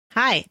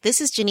Hi,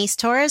 this is Janice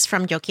Torres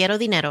from Yo Quiero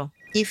Dinero.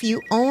 If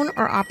you own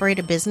or operate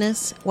a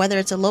business, whether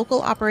it's a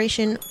local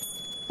operation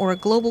or a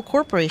global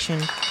corporation,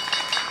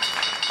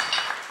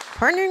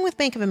 partnering with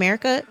Bank of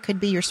America could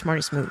be your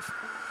smartest move.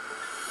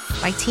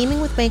 By teaming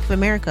with Bank of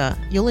America,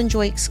 you'll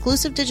enjoy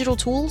exclusive digital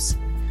tools,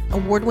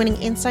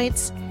 award-winning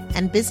insights,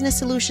 and business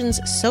solutions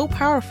so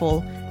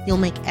powerful, you'll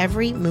make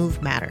every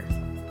move matter.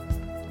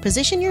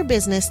 Position your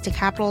business to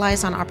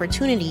capitalize on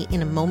opportunity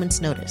in a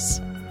moment's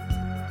notice.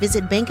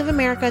 Visit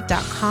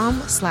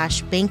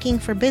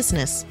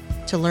bankofamerica.com/bankingforbusiness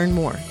to learn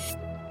more.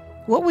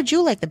 What would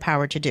you like the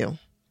power to do?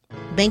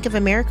 Bank of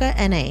America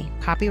N.A.,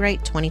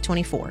 copyright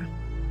 2024.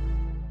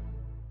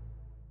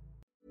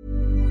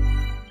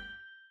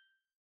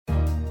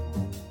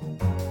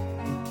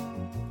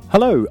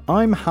 Hello,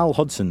 I'm Hal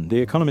Hodson, the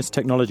Economist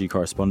technology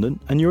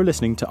correspondent, and you're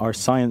listening to our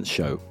science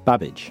show,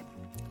 Babbage.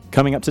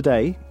 Coming up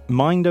today,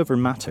 mind over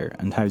matter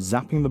and how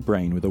zapping the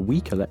brain with a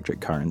weak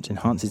electric current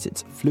enhances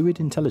its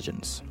fluid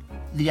intelligence.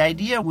 The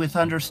idea with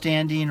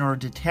understanding or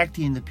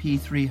detecting the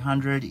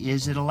P300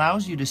 is it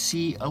allows you to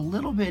see a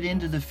little bit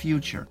into the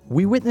future.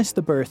 We witness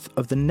the birth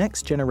of the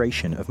next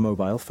generation of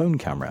mobile phone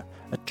camera,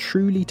 a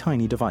truly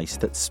tiny device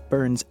that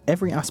spurns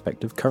every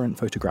aspect of current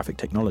photographic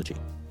technology.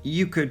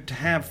 You could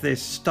have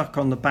this stuck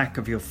on the back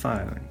of your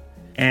phone,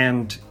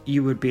 and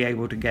you would be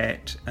able to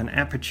get an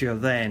aperture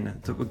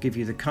then that would give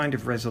you the kind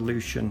of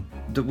resolution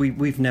that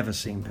we've never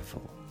seen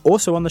before.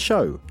 Also on the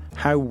show,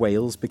 how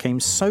whales became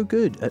so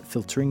good at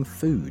filtering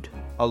food.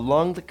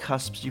 Along the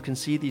cusps, you can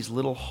see these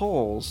little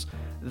holes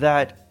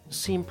that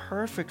seem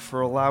perfect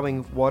for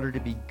allowing water to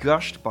be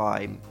gushed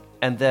by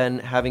and then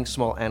having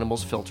small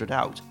animals filtered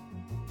out.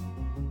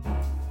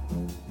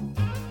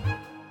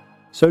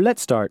 So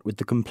let's start with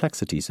the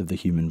complexities of the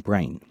human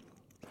brain.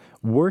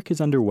 Work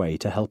is underway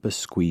to help us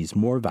squeeze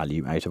more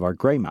value out of our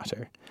grey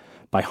matter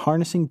by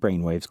harnessing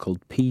brainwaves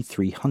called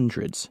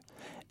P300s,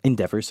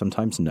 endeavours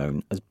sometimes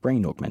known as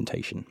brain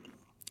augmentation.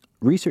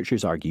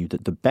 Researchers argue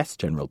that the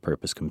best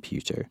general-purpose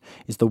computer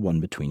is the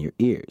one between your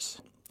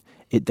ears.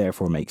 It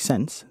therefore makes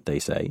sense, they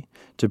say,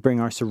 to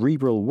bring our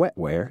cerebral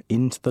wetware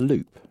into the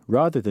loop,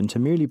 rather than to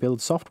merely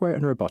build software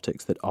and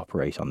robotics that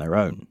operate on their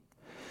own.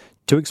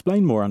 To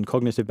explain more on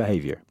cognitive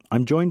behaviour,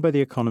 I'm joined by The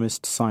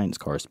Economist science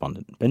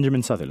correspondent,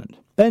 Benjamin Sutherland.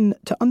 Ben,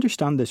 to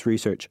understand this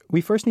research, we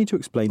first need to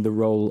explain the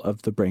role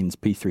of the brain's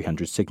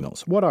P300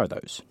 signals. What are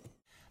those?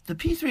 The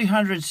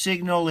P300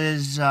 signal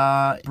is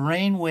a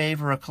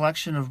brainwave or a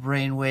collection of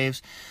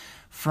brainwaves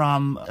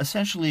from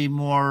essentially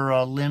more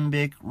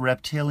limbic,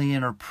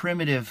 reptilian, or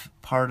primitive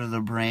part of the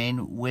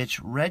brain, which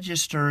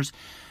registers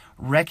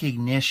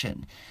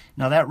recognition.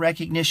 Now, that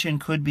recognition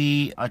could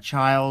be a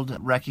child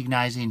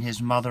recognizing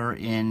his mother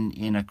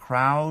in a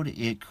crowd.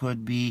 It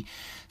could be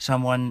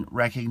someone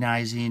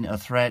recognizing a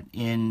threat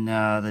in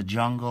the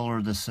jungle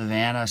or the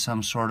savannah,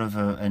 some sort of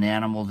an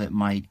animal that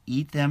might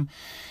eat them.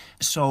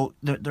 So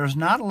there's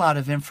not a lot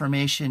of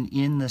information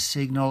in the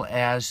signal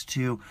as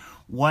to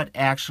what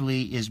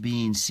actually is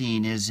being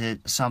seen. Is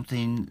it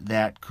something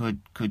that could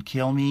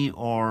kill me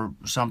or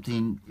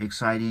something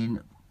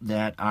exciting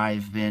that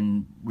I've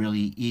been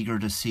really eager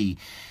to see?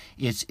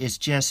 It's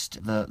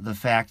just the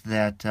fact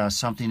that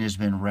something has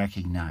been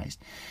recognized.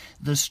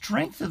 The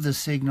strength of the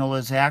signal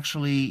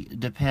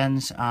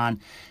depends on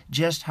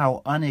just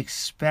how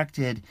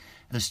unexpected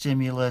the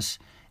stimulus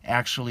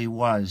actually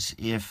was.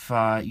 If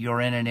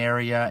you're in an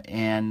area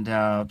and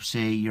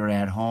say you're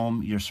at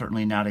home, you're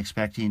certainly not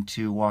expecting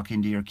to walk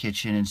into your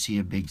kitchen and see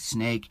a big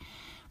snake,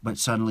 but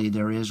suddenly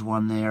there is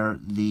one there,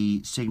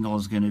 the signal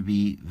is going to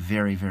be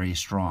very, very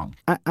strong.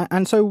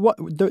 And so what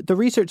the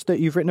research that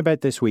you've written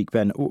about this week,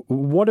 Ben,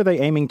 what are they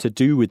aiming to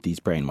do with these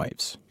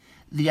brainwaves?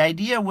 The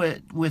idea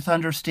with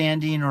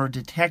understanding or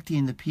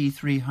detecting the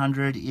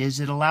P300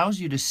 is it allows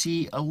you to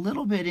see a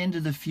little bit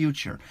into the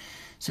future.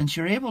 Since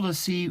you're able to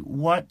see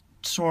what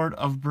sort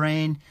of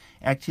brain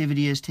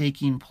activity is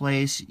taking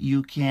place,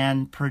 you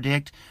can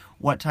predict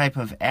what type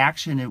of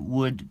action it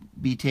would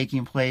be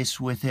taking place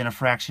within a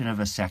fraction of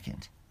a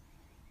second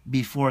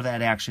before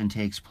that action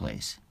takes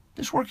place.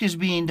 This work is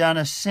being done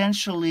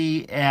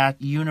essentially at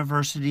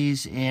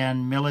universities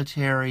and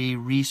military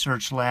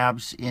research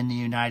labs in the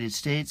United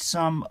States,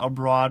 some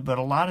abroad, but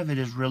a lot of it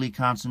is really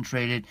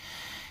concentrated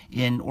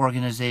in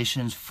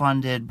organizations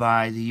funded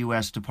by the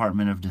U.S.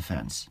 Department of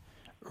Defense.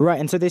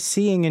 Right, and so they're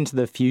seeing into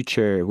the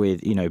future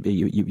with,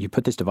 you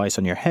put this device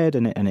on your head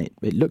and it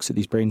looks at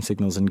these brain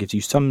signals and gives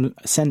you some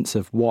sense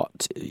of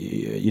what's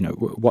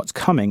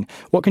coming.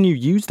 What can you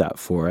use that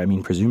for? I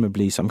mean,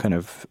 presumably some kind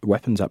of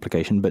weapons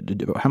application, but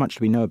how much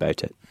do we know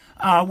about it?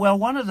 Well,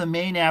 one of the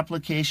main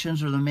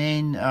applications or the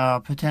main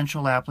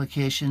potential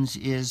applications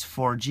is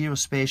for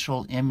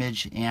geospatial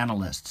image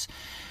analysts.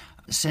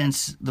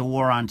 Since the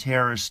war on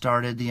terror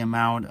started, the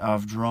amount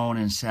of drone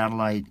and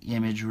satellite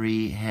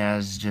imagery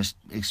has just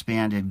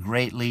expanded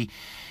greatly.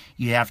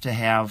 You have to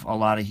have a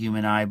lot of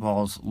human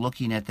eyeballs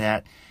looking at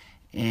that.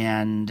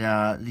 And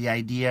the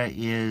idea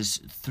is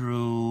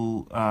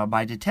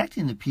by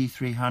detecting the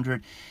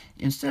P300,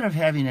 instead of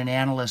having an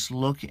analyst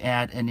look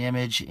at an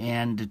image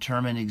and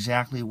determine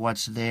exactly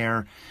what's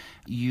there,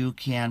 you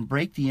can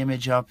break the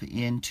image up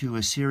into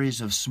a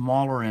series of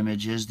smaller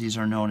images. These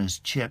are known as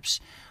chips,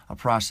 a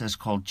process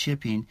called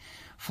chipping.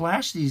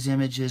 Flash these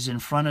images in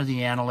front of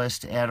the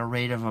analyst at a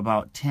rate of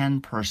about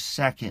 10 per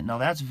second. Now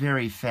that's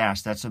very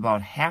fast. That's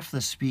about half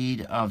the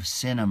speed of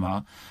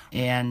cinema.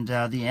 And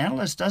the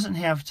analyst doesn't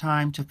have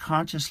time to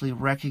consciously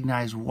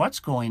recognize what's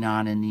going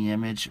on in the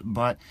image,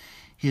 but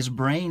his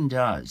brain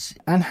does.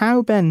 And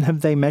how, Ben,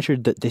 have they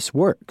measured that this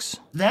works?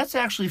 That's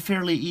actually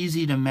fairly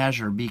easy to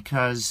measure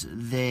because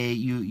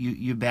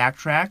you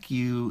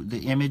backtrack. The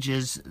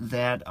images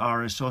that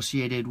are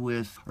associated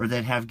with or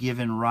that have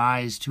given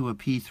rise to a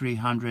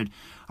P300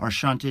 are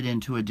shunted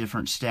into a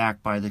different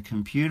stack by the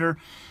computer,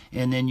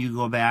 and then you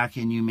go back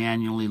and you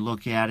manually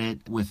look at it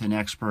with an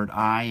expert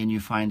eye, and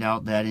you find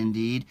out that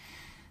indeed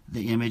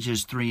the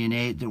images 3 and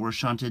 8 that were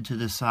shunted to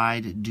the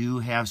side do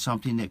have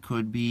something that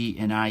could be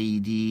an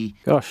IED.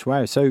 Gosh,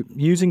 wow. So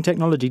using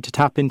technology to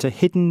tap into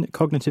hidden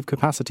cognitive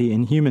capacity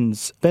in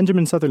humans.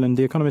 Benjamin Sutherland,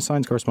 The Economist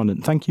science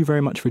correspondent, thank you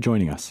very much for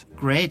joining us.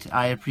 Great.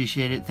 I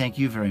appreciate it. Thank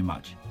you very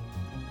much.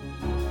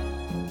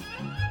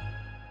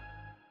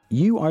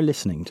 You are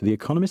listening to The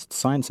Economist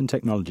Science and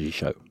Technology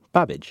Show,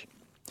 Babbage.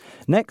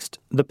 Next,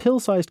 the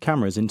pill-sized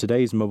cameras in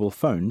today's mobile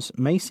phones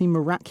may seem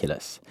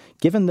miraculous,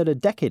 given that a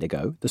decade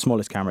ago, the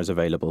smallest cameras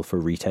available for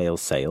retail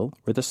sale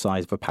were the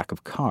size of a pack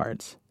of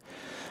cards.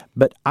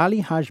 But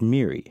Ali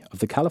Hajmiri of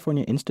the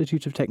California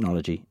Institute of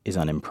Technology is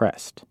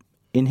unimpressed.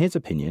 In his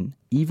opinion,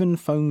 even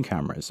phone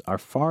cameras are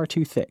far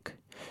too thick.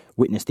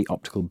 Witness the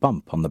optical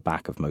bump on the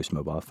back of most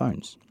mobile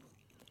phones.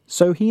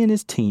 So he and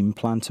his team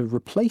plan to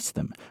replace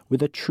them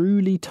with a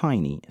truly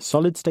tiny,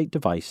 solid-state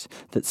device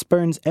that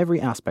spurns every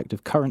aspect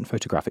of current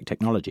photographic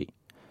technology.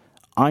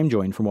 I'm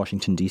joined from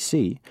Washington,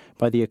 D.C.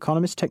 by The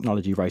Economist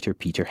technology writer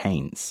Peter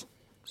Haines.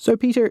 So,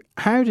 Peter,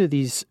 how do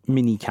these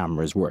mini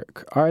cameras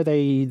work? Are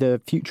they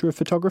the future of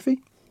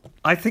photography?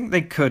 I think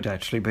they could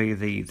actually be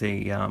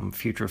the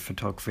future of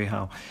photography,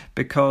 Hal,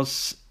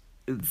 because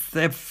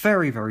they're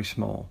very, very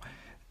small.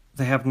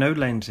 They have no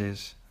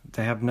lenses,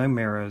 they have no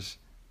mirrors,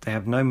 they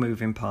have no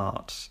moving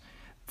parts.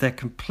 They're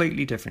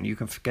completely different. You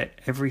can forget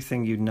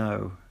everything you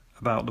know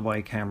about the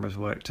way cameras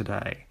work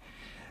today.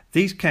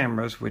 These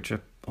cameras, which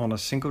are on a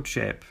single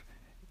chip,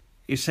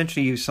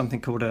 essentially use something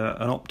called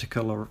an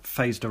optical or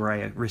phased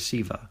array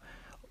receiver,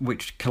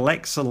 which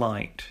collects the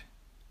light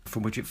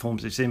from which it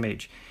forms its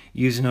image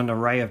using an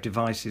array of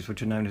devices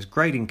which are known as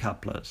grading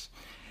couplers.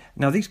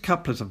 Now, these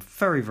couplers are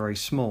very, very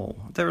small.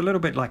 They're a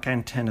little bit like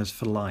antennas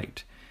for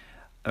light.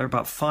 They're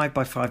about 5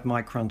 by 5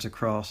 microns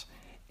across,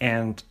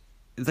 and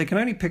they can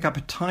only pick up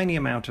a tiny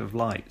amount of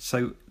light.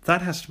 So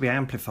that has to be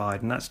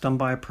amplified, and that's done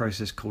by a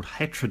process called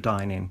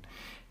heterodyning,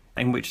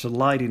 in which the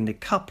light in the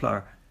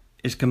coupler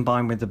is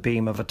combined with the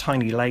beam of a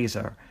tiny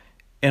laser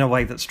in a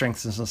way that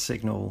strengthens the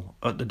signal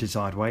at the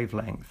desired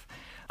wavelength.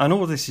 And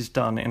all this is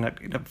done in a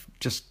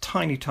just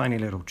tiny, tiny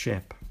little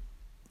chip.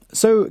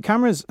 So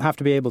cameras have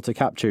to be able to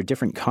capture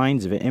different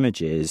kinds of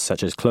images,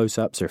 such as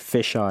close-ups or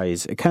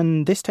fisheyes.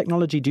 Can this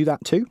technology do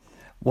that too?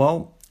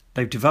 Well,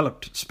 they've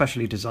developed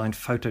specially designed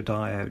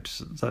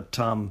photodiodes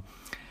that,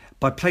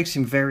 by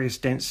placing various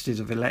densities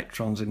of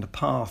electrons in the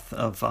path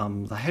of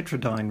the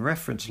heterodyne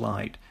reference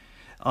light,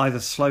 either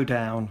slow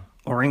down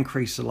or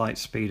increase the light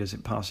speed as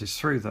it passes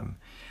through them.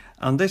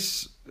 And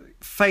this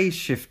phase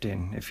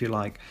shifting, if you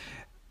like,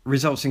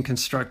 results in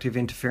constructive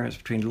interference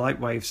between light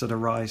waves that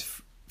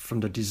arise from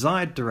the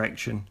desired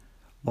direction,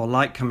 while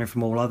light coming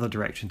from all other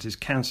directions is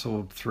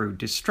cancelled through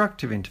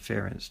destructive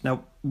interference.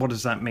 Now, what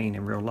does that mean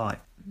in real life?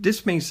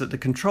 This means that the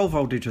control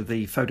voltage of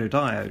the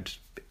photodiode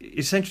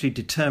essentially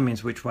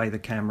determines which way the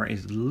camera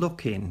is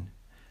looking,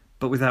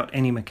 but without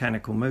any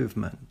mechanical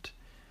movement.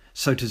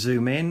 So to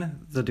zoom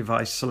in, the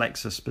device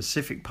selects a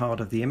specific part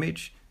of the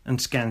image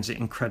and scans it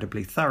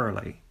incredibly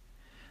thoroughly.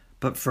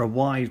 But for a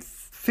wide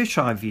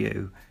fisheye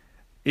view,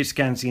 it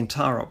scans the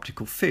entire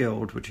optical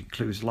field, which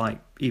includes light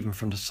even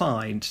from the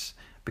sides,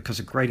 because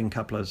the grading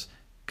couplers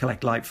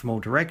collect light from all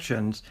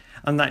directions,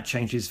 and that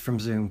changes from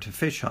zoom to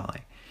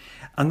fisheye.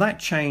 And that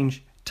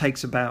change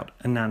takes about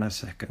a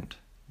nanosecond,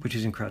 which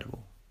is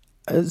incredible.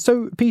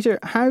 So, Peter,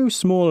 how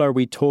small are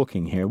we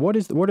talking here? What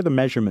are the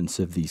measurements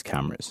of these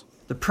cameras?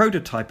 The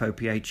prototype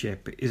OPA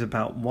chip is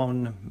about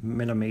 1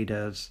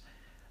 millimeters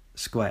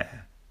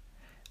square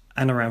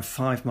and around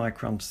 5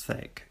 microns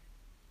thick.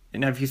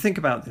 Now, if you think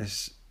about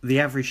this, the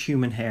average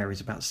human hair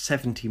is about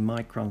 70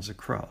 microns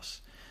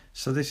across.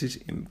 So this is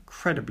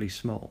incredibly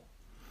small.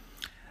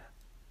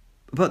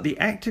 But the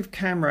active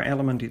camera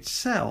element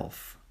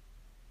itself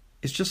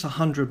is just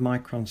 100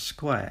 microns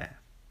square.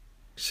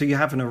 So you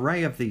have an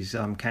array of these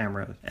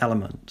camera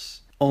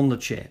elements on the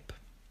chip.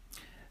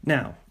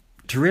 Now,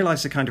 to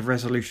realize the kind of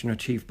resolution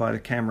achieved by the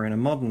camera in a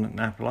modern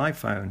Apple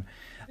iPhone,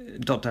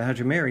 Dr.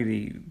 Hajmiri,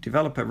 the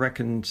developer,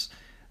 reckons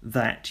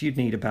that you'd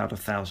need about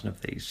 1,000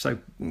 of these, so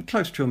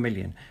close to 1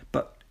 million.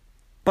 But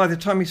by the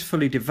time he's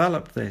fully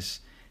developed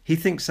this, he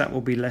thinks that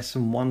will be less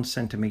than 1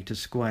 centimeter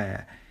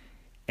square,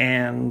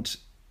 and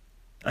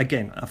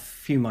again, a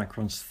few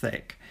microns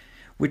thick,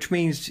 which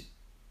means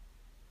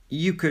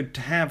you could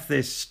have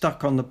this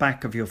stuck on the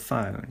back of your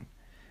phone,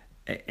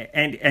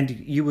 and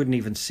you wouldn't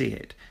even see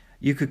it.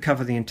 You could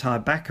cover the entire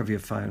back of your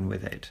phone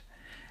with it,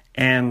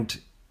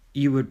 and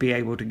you would be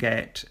able to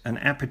get an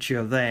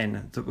aperture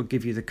then that would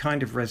give you the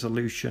kind of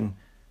resolution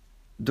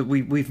that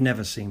we've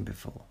never seen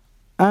before.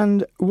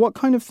 And what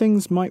kind of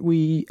things might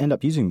we end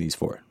up using these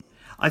for?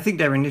 I think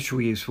their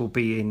initial use will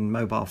be in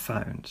mobile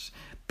phones,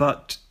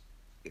 but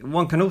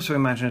one can also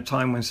imagine a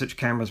time when such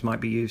cameras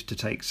might be used to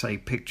take, say,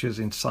 pictures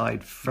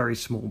inside very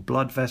small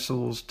blood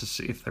vessels to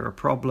see if there are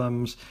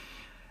problems.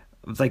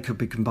 They could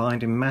be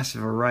combined in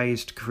massive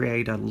arrays to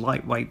create a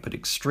lightweight but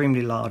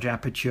extremely large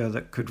aperture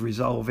that could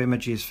resolve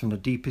images from the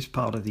deepest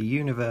part of the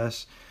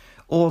universe,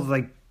 or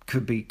they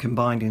could be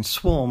combined in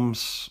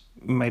swarms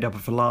made up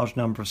of a large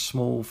number of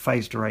small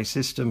phased array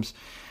systems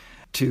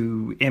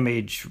to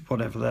image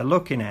whatever they're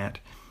looking at.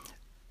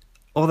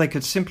 Or they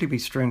could simply be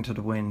strewn to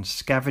the wind,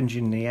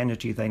 scavenging the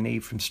energy they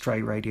need from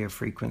stray radio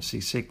frequency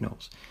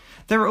signals.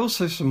 There are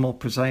also some more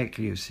prosaic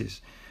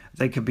uses.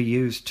 They could be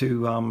used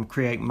to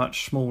create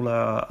much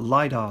smaller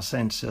LiDAR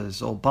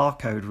sensors or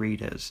barcode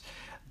readers.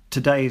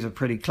 Today's are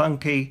pretty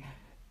clunky.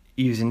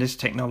 Using this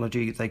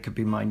technology, they could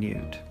be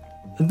minute.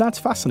 That's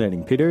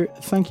fascinating, Peter.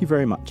 Thank you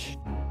very much.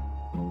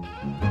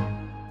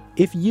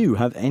 If you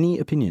have any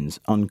opinions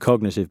on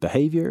cognitive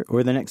behaviour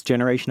or the next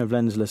generation of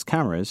lensless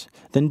cameras,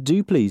 then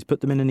do please put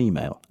them in an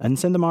email and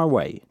send them our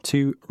way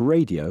to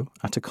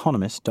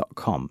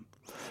radio@economist.com,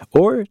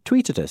 or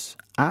tweet at us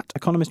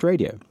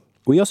 @EconomistRadio.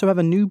 We also have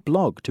a new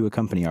blog to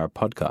accompany our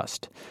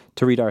podcast.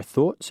 To read our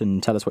thoughts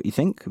and tell us what you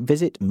think,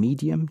 visit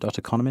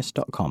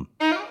medium.economist.com.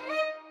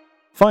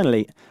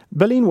 Finally,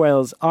 baleen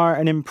whales are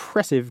an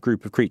impressive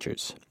group of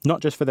creatures,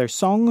 not just for their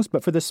songs,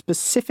 but for the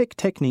specific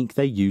technique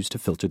they use to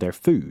filter their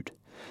food.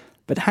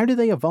 But how do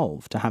they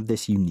evolve to have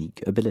this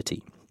unique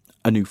ability?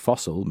 A new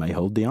fossil may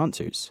hold the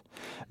answers.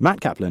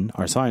 Matt Kaplan,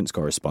 our science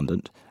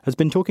correspondent, has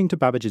been talking to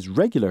Babbage's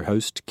regular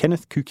host,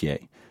 Kenneth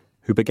Cukier,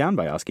 who began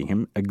by asking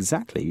him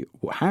exactly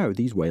how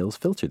these whales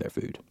filter their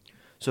food.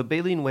 So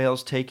baleen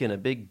whales take in a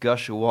big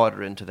gush of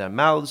water into their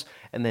mouths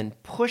and then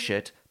push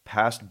it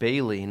past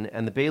baleen,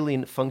 and the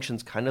baleen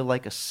functions kind of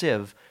like a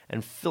sieve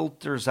and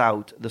filters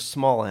out the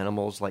small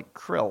animals like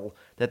krill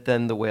that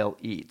then the whale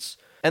eats.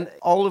 And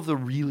all of the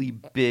really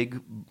big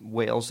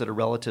whales that are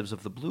relatives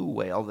of the blue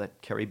whale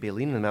that carry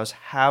baleen in their mouths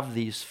have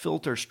these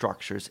filter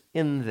structures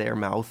in their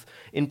mouth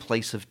in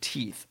place of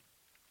teeth.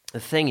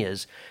 The thing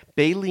is,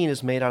 baleen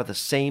is made out of the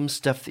same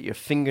stuff that your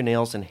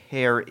fingernails and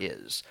hair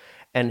is.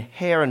 And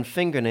hair and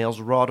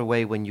fingernails rot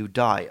away when you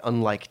die,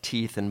 unlike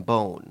teeth and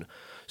bone.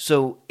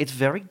 So it's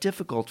very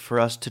difficult for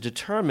us to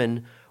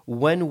determine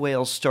when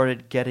whales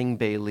started getting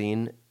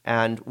baleen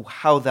and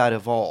how that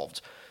evolved.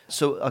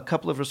 So a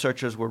couple of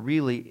researchers were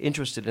really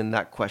interested in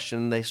that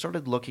question. They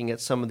started looking at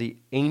some of the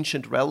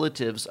ancient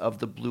relatives of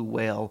the blue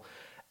whale,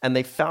 and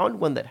they found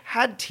one that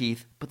had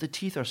teeth, but the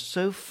teeth are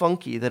so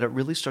funky that it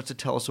really starts to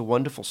tell us a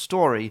wonderful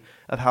story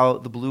of how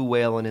the blue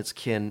whale and its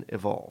kin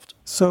evolved.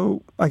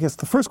 So I guess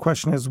the first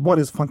question is, what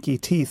is funky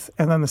teeth?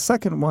 And then the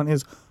second one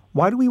is,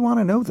 why do we want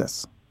to know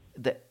this?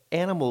 The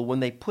animal, when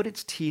they put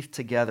its teeth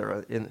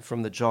together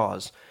from the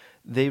jaws,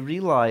 they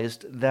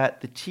realized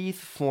that the teeth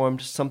formed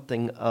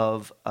something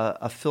of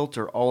a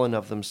filter all in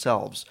of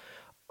themselves.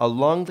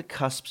 Along the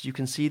cusps, you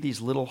can see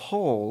these little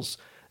holes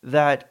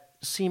that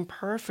seem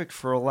perfect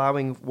for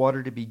allowing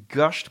water to be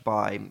gushed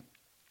by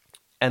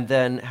and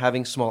then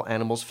having small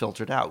animals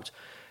filtered out.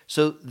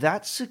 So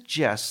that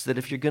suggests that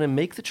if you're going to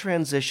make the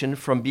transition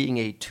from being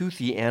a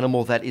toothy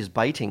animal that is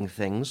biting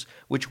things,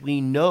 which we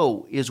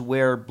know is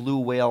where blue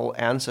whale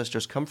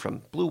ancestors come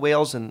from. Blue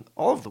whales and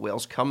all of the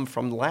whales come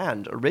from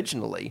land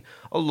originally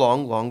a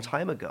long, long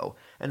time ago.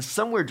 And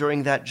somewhere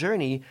during that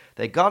journey,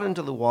 they got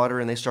into the water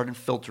and they started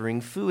filtering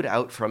food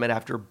out from it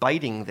after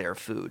biting their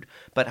food.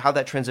 But how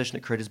that transition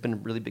occurred has been a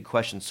really big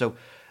question. So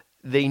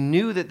they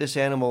knew that this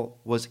animal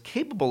was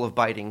capable of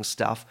biting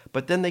stuff,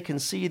 but then they can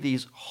see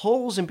these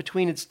holes in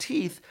between its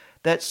teeth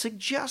that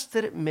suggest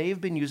that it may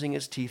have been using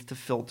its teeth to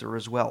filter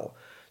as well.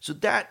 So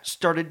that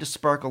started to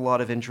spark a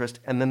lot of interest,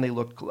 and then they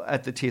looked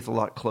at the teeth a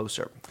lot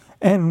closer.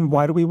 And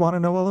why do we want to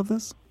know all of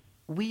this?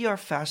 We are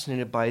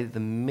fascinated by the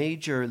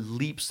major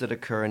leaps that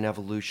occur in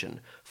evolution.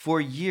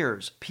 For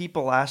years,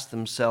 people asked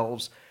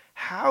themselves,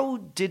 how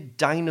did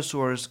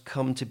dinosaurs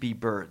come to be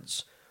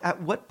birds? At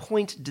what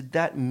point did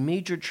that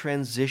major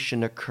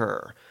transition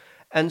occur?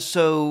 And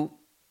so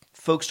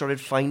folks started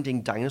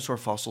finding dinosaur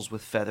fossils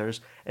with feathers,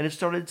 and it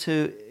started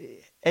to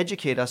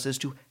educate us as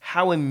to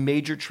how a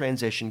major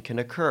transition can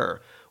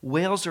occur.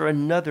 Whales are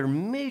another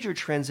major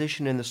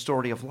transition in the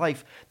story of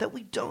life that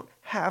we don't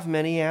have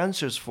many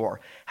answers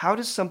for. How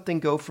does something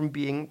go from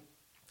being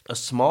a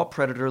small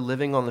predator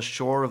living on the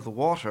shore of the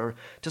water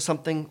to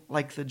something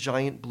like the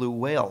giant blue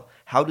whale?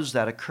 How does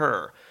that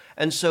occur?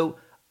 And so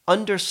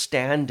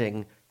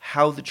understanding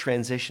how the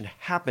transition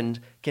happened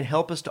can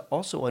help us to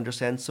also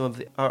understand some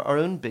of our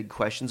own big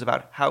questions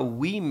about how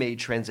we made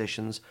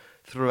transitions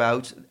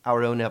throughout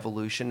our own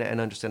evolution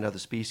and understand other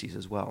species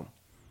as well.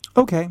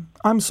 Okay,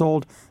 I'm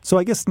sold. So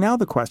I guess now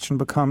the question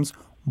becomes,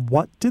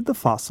 What did the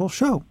fossil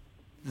show?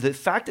 The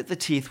fact that the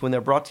teeth, when they're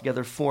brought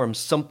together, form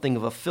something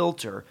of a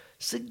filter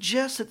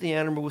suggests that the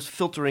animal was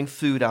filtering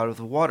food out of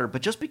the water.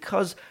 But just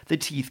because the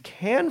teeth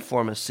can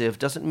form a sieve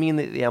doesn't mean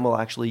that the animal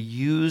actually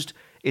used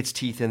its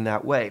teeth in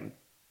that way.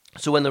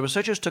 So when the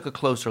researchers took a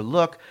closer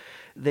look,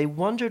 they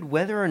wondered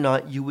whether or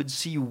not you would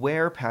see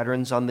wear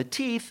patterns on the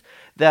teeth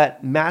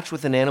that match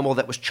with an animal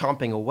that was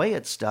chomping away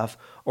at stuff,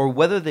 or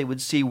whether they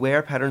would see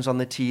wear patterns on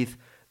the teeth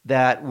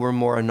that were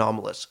more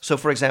anomalous. So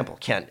for example,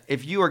 Ken,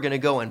 if you are going to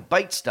go and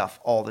bite stuff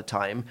all the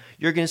time,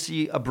 you're going to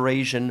see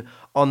abrasion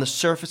on the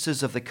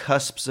surfaces of the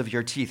cusps of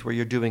your teeth where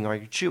you're doing or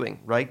you're chewing,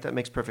 right? That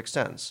makes perfect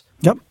sense.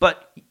 Yep.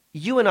 But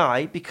you and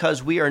I,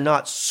 because we are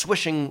not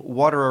swishing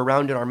water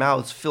around in our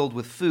mouths filled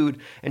with food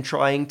and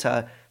trying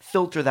to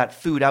filter that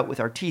food out with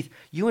our teeth,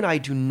 you and I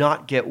do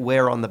not get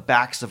wear on the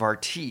backs of our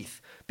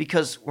teeth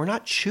because we're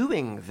not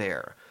chewing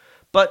there.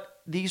 But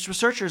these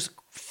researchers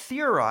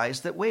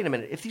theorized that, wait a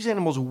minute, if these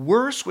animals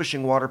were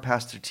swishing water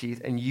past their teeth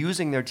and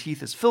using their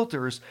teeth as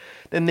filters,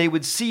 then they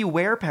would see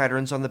wear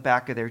patterns on the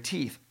back of their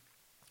teeth.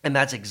 And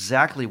that's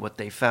exactly what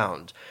they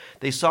found.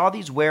 They saw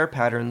these wear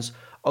patterns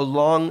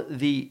along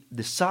the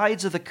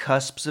sides of the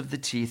cusps of the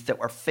teeth that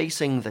were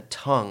facing the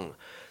tongue,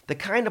 the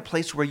kind of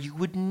place where you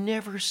would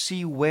never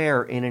see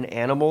wear in an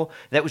animal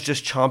that was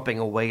just chomping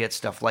away at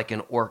stuff like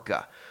an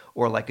orca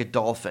or like a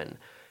dolphin.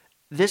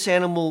 This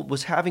animal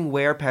was having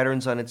wear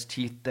patterns on its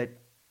teeth that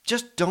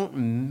just don't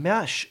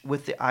mesh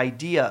with the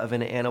idea of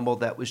an animal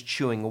that was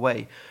chewing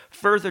away.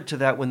 Further to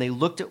that, when they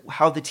looked at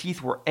how the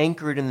teeth were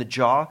anchored in the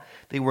jaw,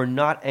 they were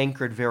not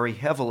anchored very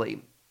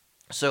heavily.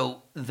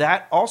 So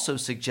that also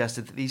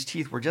suggested that these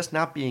teeth were just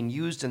not being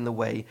used in the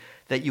way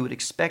that you would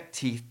expect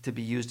teeth to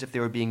be used if they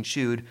were being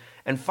chewed.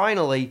 And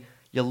finally,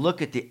 you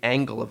look at the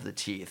angle of the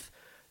teeth.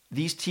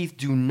 These teeth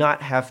do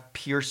not have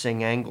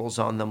piercing angles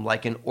on them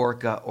like an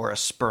orca or a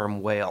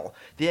sperm whale.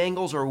 The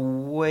angles are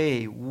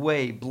way,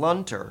 way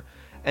blunter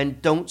and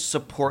don't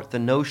support the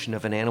notion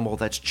of an animal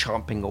that's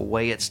chomping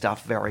away at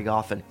stuff very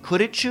often.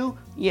 Could it chew?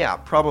 Yeah,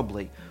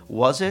 probably.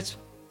 Was it?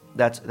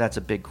 That's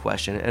a big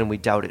question, and we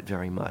doubt it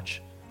very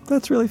much.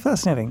 That's really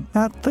fascinating.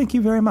 Matt, thank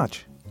you very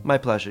much. My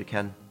pleasure,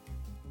 Ken.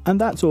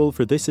 And that's all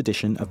for this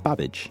edition of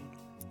Babbage.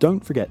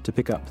 Don't forget to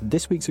pick up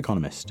this week's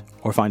Economist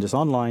or find us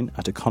online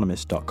at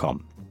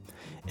economist.com.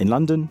 In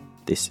London,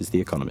 this is The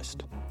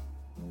Economist.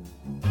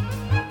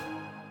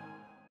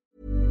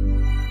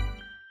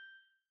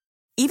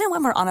 Even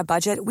when we're on a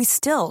budget, we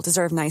still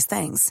deserve nice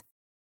things.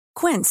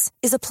 Quince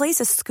is a place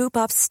to scoop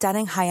up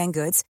stunning high-end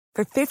goods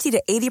for 50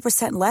 to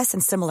 80% less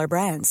than similar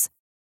brands.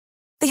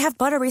 They have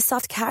buttery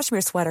soft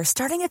cashmere sweaters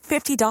starting at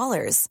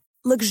 $50,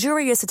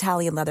 luxurious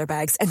Italian leather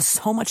bags, and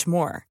so much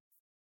more.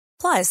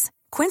 Plus,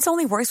 Quince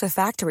only works with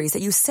factories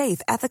that use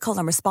safe, ethical,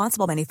 and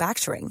responsible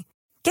manufacturing.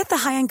 Get the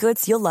high-end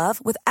goods you'll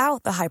love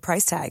without the high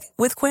price tag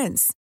with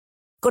Quince.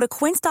 Go to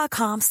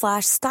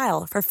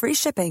quince.com/style for free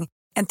shipping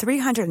and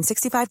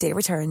 365-day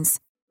returns.